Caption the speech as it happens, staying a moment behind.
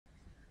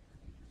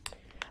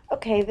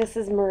Okay, this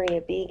is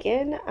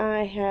Ehringer-Begin.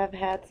 I have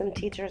had some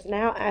teachers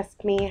now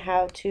ask me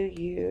how to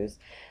use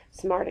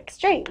Smart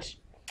Exchange.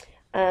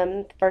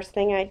 The first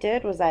thing I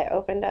did was I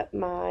opened up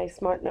my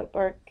Smart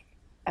Notebook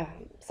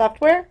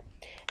software,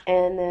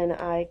 and then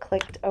I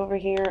clicked over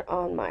here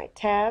on my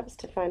tabs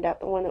to find out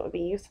the one that would be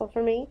useful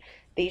for me.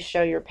 These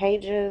show your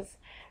pages.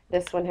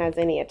 This one has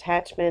any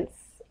attachments.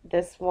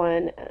 This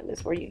one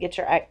is where you get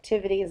your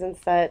activities and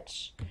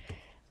such.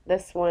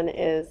 This one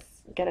is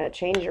going to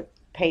change your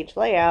page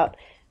layout,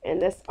 and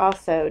this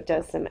also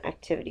does some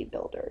activity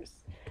builders.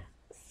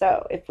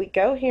 So if we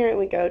go here and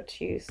we go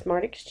to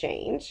Smart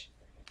Exchange,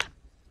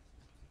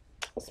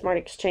 Smart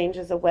Exchange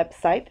is a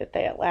website that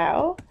they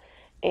allow,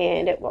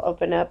 and it will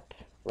open up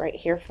right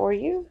here for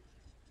you.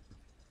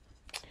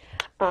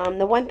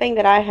 The one thing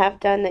that I have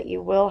done that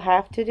you will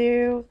have to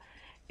do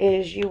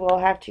is you will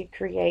have to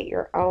create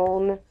your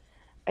own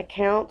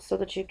account so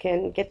that you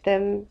can get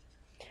them.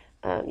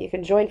 You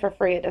can join for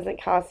free. It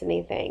doesn't cost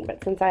anything.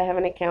 But since I have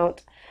an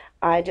account,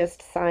 I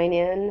just sign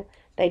in.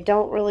 They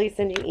don't really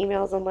send you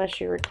emails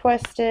unless you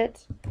request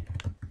it.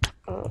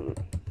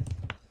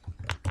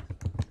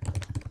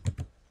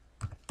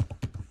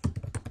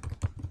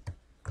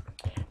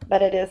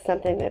 But it is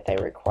something that they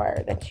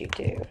require that you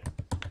do.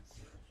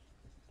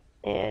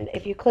 And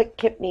if you click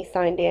Keep Me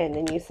Signed In,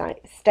 then you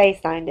stay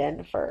signed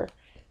in for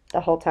the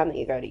whole time that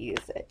you go to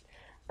use it.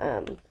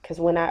 Because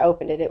when I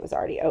opened it, it was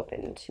already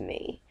open to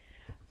me.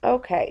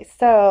 Okay,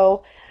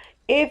 so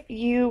if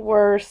you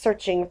were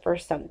searching for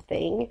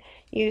something,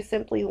 you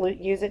simply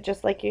use it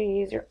just like you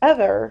use your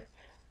other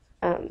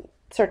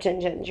search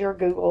engines, your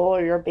Google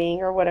or your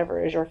Bing or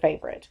whatever is your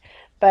favorite.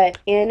 But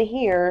in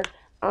here,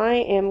 I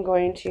am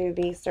going to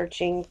be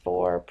searching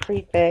for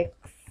prefix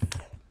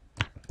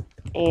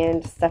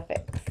and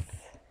suffix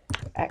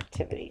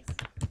activities.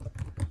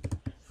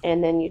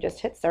 And then you just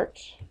hit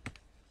search.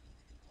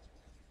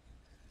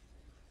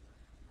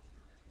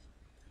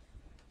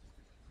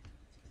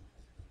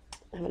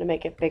 I'm going to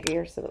make it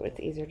bigger so that it's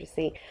easier to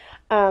see.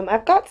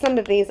 I've got some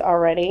of these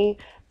already,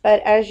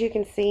 but as you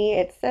can see,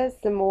 it says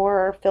some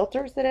more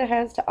filters that it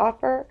has to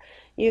offer.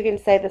 You can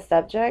say the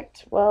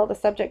subject. Well, the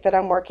subject that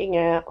I'm working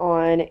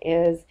on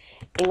is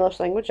English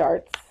Language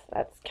Arts.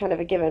 That's kind of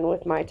a given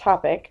with my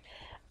topic.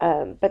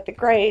 But the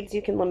grades,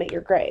 you can limit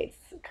your grades.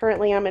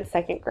 Currently, I'm in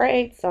second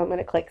grade, so I'm going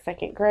to click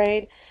second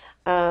grade.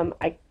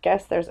 I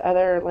guess there's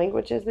other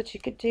languages that you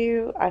could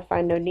do. I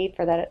find no need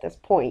for that at this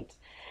point.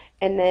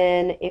 And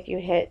then if you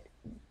hit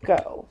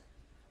go,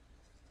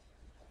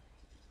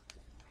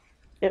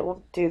 it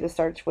will do the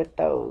search with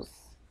those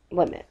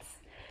limits.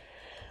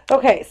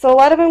 Okay, so a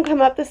lot of them come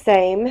up the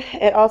same.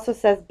 It also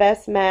says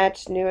best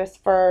match,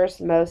 newest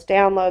first, most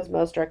downloads,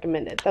 most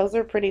recommended. Those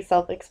are pretty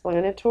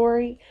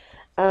self-explanatory.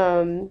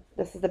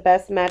 This is the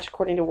best match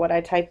according to what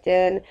I typed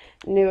in.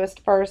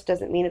 Newest first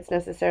doesn't mean it's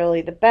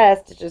necessarily the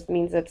best. It just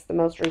means it's the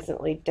most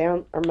recently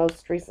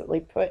most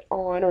recently put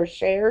on or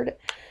shared.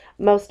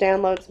 Most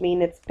downloads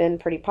mean it's been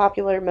pretty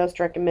popular. Most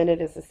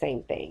recommended is the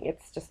same thing.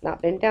 It's just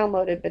not been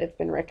downloaded, but it's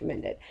been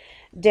recommended.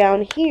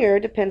 Down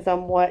here depends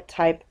on what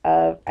type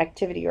of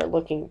activity you're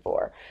looking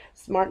for.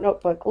 Smart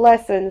Notebook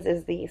Lessons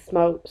is the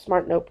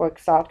Smart Notebook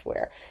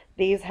software.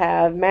 These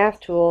have math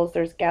tools.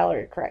 There's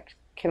gallery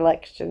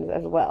collections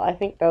as well. I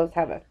think those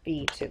have a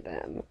fee to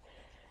them.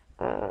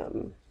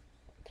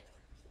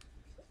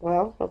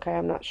 Well, okay,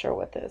 I'm not sure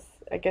what this.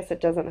 I guess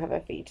it doesn't have a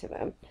fee to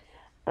them.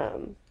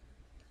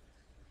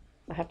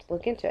 I have to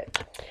look into it.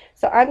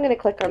 So I'm going to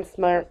click on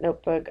Smart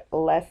Notebook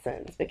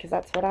Lessons because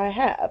that's what I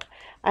have.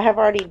 I have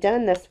already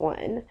done this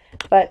one,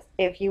 but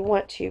if you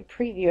want to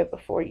preview it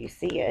before you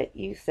see it,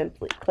 you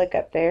simply click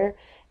up there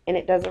and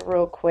it does a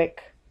real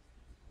quick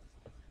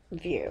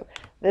view.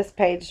 This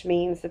page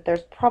means that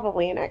there's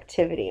probably an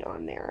activity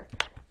on there.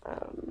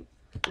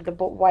 The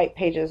white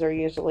pages are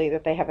usually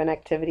that they have an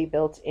activity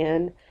built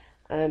in.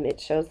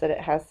 It shows that it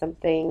has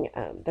something,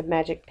 the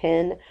magic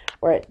pen,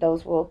 where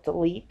those will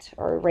delete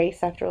or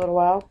erase after a little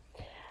while.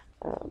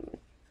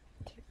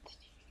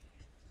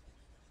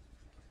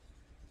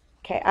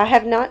 Okay, I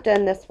have not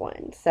done this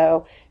one.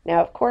 So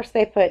now, of course,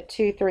 they put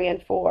 2, 3,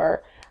 and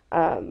 4,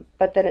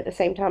 but then at the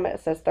same time it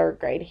says third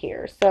grade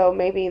here. So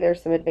maybe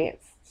there's some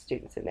advanced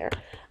students in there.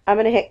 I'm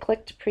going to hit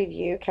click to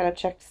preview, kind of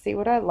check to see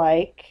what I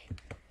like.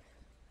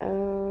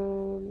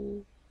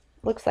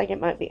 Looks like it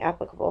might be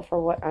applicable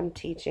for what I'm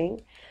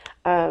teaching.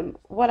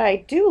 What I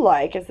do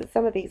like is that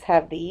some of these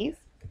have these.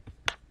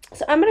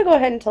 So I'm going to go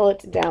ahead and tell it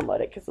to download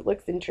it because it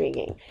looks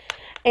intriguing.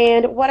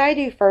 And what I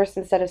do first,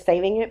 instead of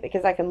saving it,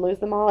 because I can lose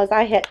them all, is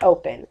I hit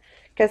open.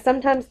 Because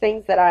sometimes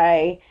things that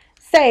I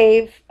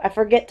save, I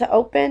forget to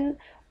open,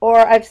 or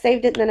I've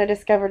saved it and then I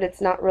discovered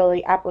it's not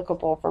really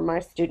applicable for my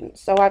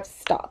students. So I've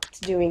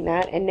stopped doing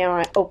that, and now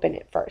I open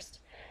it first.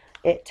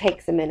 It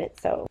takes a minute,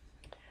 so.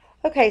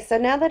 Okay, so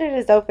now that it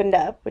is opened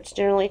up, which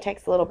generally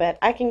takes a little bit,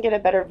 I can get a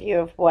better view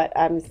of what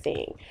I'm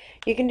seeing.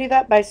 You can do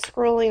that by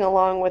scrolling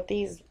along with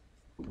these,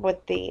 with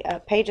the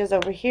pages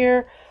over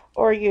here,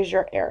 or use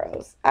your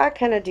arrows. I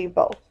kind of do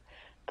both.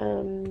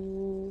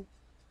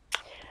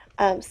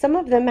 Some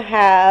of them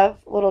have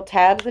little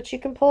tabs that you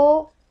can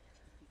pull.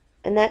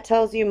 And that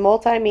tells you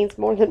multi means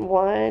more than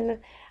one.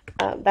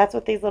 That's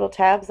what these little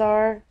tabs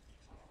are.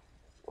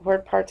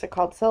 Word parts are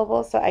called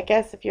syllables. So I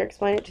guess if you're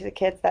explaining it to the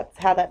kids, that's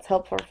how that's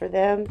helpful for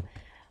them.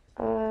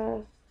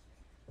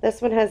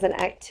 This one has an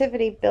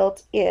activity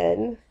built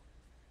in.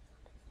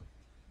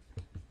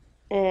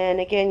 And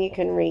again, you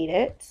can read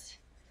it.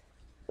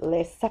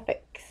 Le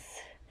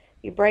suffix.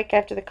 You break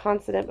after the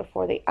consonant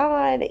before the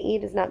I. The E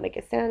does not make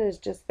a sound. It's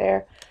just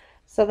there.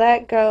 So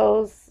that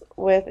goes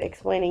with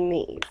explaining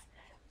these.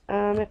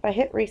 If I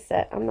hit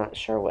reset, I'm not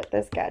sure what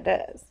this guy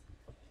does.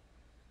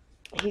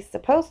 He's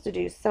supposed to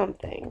do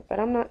something, but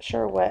I'm not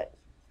sure what.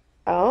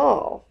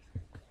 Oh.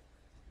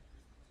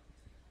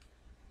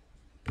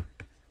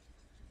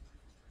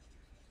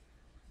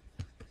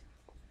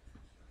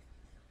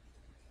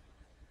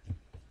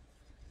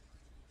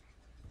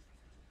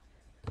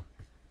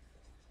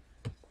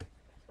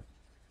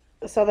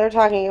 So they're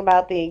talking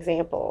about the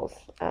examples.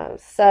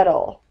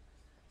 Subtle,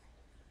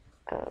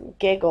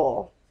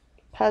 giggle,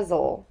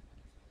 puzzle,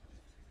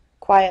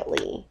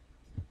 quietly.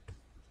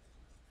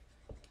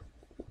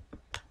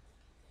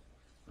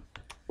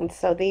 And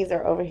so these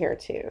are over here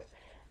too.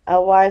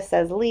 LY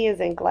says Lee is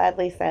in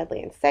gladly,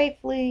 sadly, and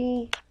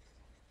safely.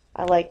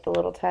 I like the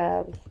little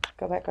tabs.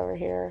 Go back over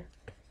here.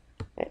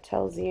 It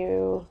tells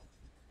you.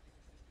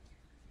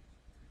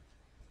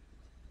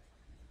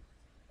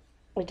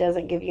 It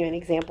doesn't give you any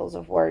examples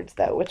of words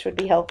though, which would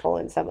be helpful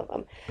in some of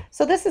them.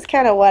 So this is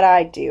kind of what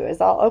I do, is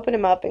I'll open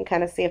them up and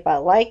kind of see if I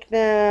like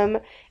them,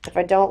 if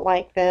I don't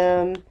like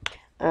them,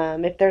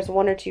 if there's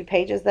one or two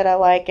pages that I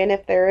like, and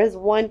if there is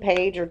one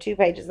page or two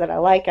pages that I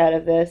like out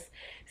of this,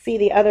 see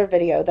the other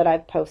video that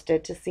I've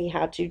posted to see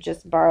how to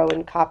just borrow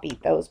and copy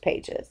those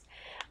pages.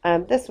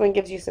 This one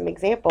gives you some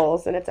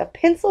examples, and it's a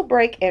pencil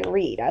break and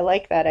read. I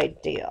like that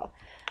idea.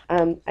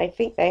 I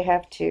think they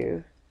have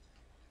to.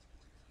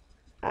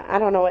 I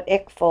don't know what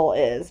ickful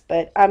is,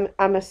 but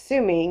I'm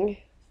assuming.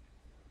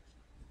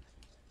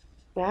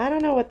 I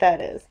don't know what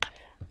that is.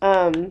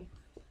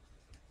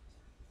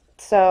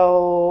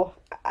 So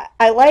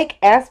I like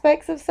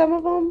aspects of some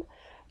of them,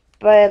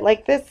 but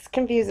like this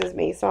confuses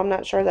me, so I'm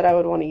not sure that I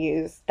would want to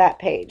use that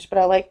page, but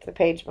I liked the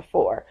page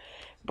before.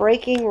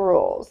 Breaking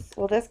rules.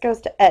 Well, this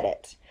goes to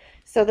edit.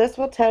 So this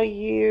will tell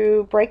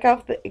you break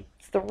off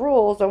the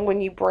rules on when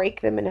you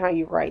break them and how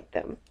you write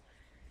them.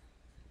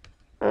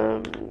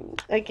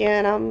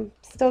 Again, I'm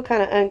still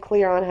kind of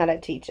unclear on how to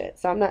teach it,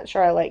 so I'm not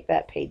sure I like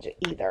that page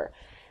either.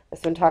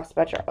 This one talks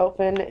about your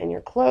open and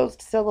your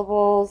closed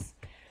syllables.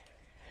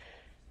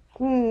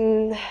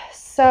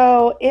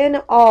 So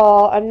in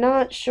all, I'm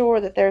not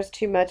sure that there's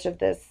too much of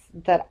this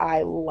that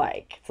I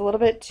like. It's a little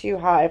bit too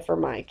high for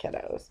my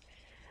kiddos.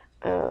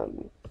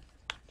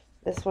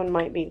 This one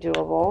might be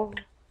doable.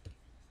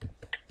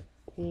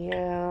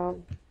 Yeah,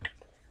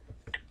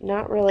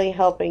 not really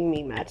helping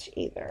me much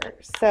either.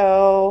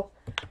 So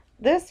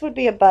this would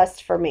be a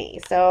bust for me.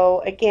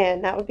 So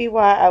again, that would be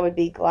why I would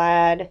be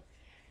glad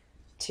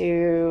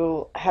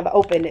to have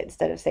opened it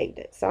instead of saved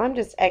it. So I'm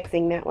just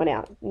Xing that one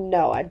out.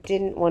 No, I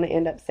didn't want to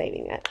end up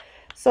saving that.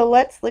 So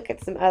let's look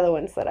at some other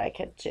ones that I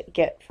could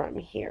get from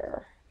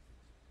here.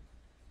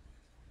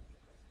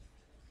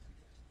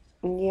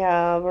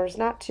 Yeah, there's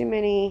not too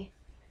many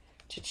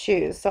to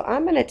choose. So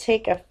I'm going to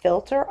take a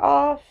filter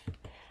off.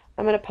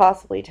 I'm going to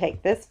possibly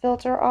take this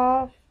filter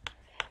off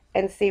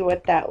and see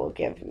what that will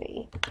give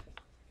me.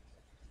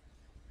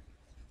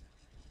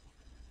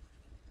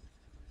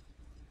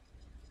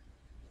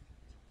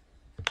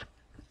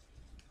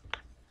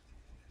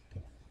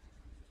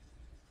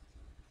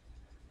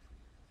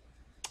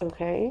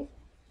 Okay.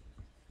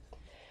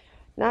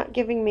 Not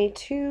giving me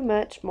too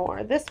much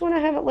more. This one I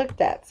haven't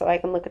looked at, so I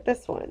can look at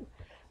this one.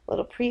 A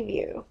little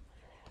preview.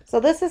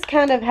 So this is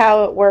kind of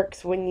how it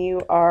works when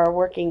you are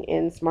working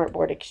in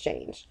Smartboard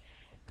Exchange.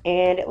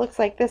 And it looks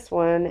like this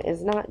one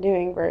is not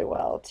doing very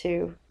well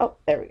too. Oh,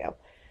 there we go.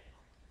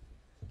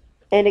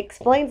 And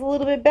explains a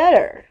little bit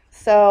better.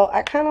 So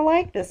I kind of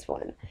like this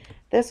one.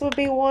 This would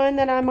be one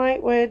that I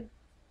would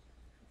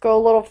go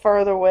a little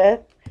further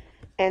with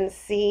and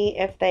see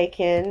if they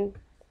can,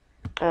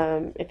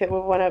 if it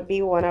would want to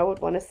be one I would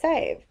want to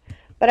save.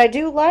 But I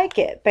do like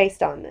it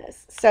based on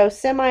this. So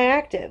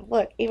semi-active,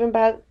 look, even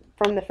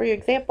from the free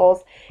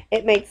examples,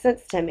 it made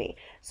sense to me.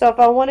 So if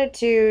I wanted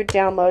to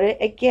download it,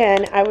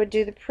 again, I would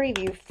do the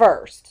preview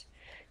first,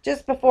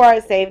 just before I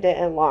saved it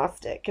and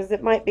lost it, because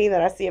it might be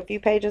that I see a few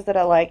pages that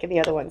I like and the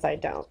other ones I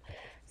don't.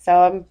 So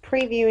I'm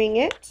previewing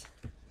it.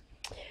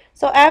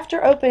 So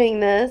after opening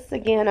this,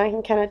 again, I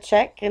can kind of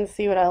check and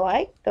see what I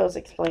like. Those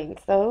explains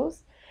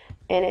those.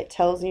 And it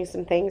tells you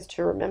some things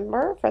to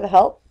remember for the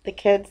help, the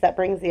kids, that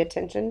brings the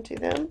attention to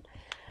them.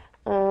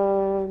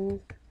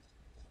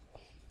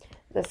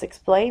 This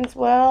explains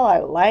well.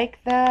 I like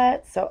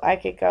that. So I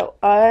could go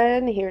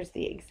on. Here's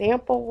the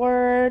example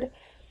word.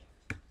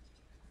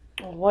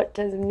 What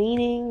does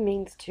meaning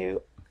means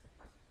to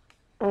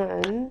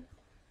un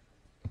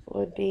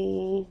would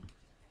be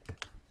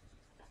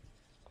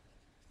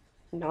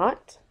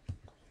not.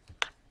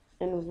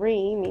 And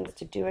re means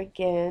to do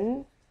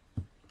again.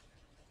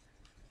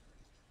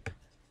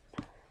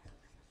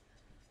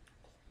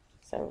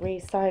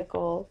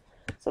 recycle.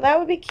 So that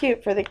would be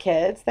cute for the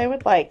kids. They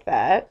would like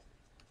that.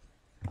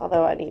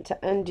 Although I need to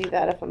undo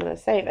that if I'm going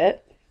to save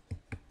it.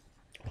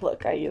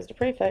 Look, I used a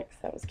prefix.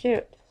 That was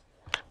cute.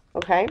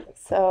 Okay,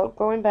 so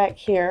going back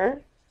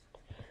here.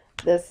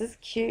 This is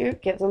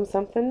cute. Gives them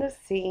something to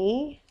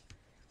see.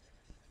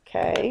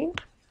 Okay.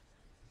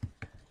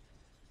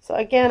 So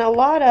again, a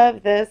lot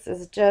of this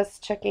is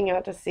just checking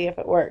out to see if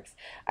it works.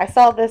 I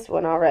saw this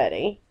one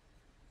already.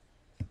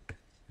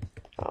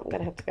 Oh, I'm going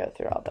to have to go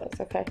through all those,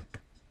 okay?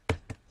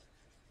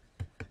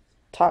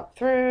 Talk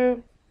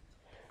through.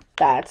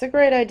 That's a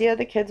great idea.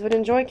 The kids would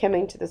enjoy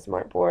coming to the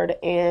Smartboard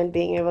and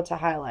being able to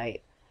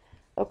highlight.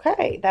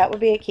 Okay, that would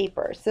be a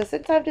keeper. So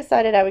since I've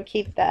decided I would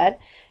keep that,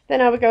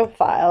 then I would go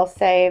File,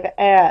 Save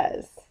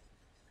As.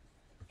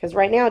 Because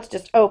right now it's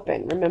just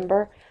open,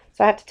 remember?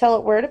 So I have to tell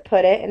it where to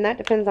put it, and that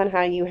depends on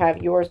how you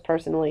have yours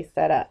personally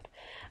set up.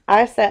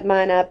 I set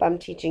mine up, I'm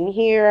teaching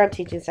here, I'm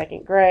teaching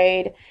second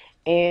grade,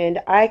 and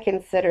I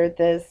consider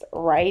this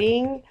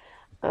writing.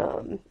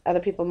 Other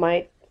people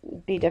might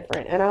be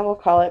different, and I will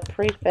call it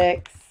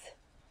prefix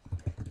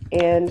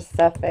and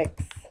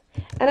suffix.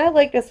 And I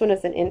like this one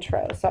as an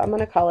intro, so I'm going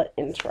to call it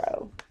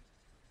intro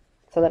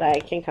so that I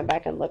can come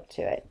back and look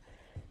to it.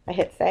 I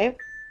hit save,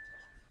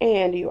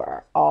 and you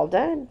are all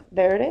done.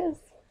 There it is.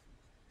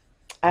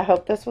 I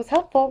hope this was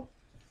helpful.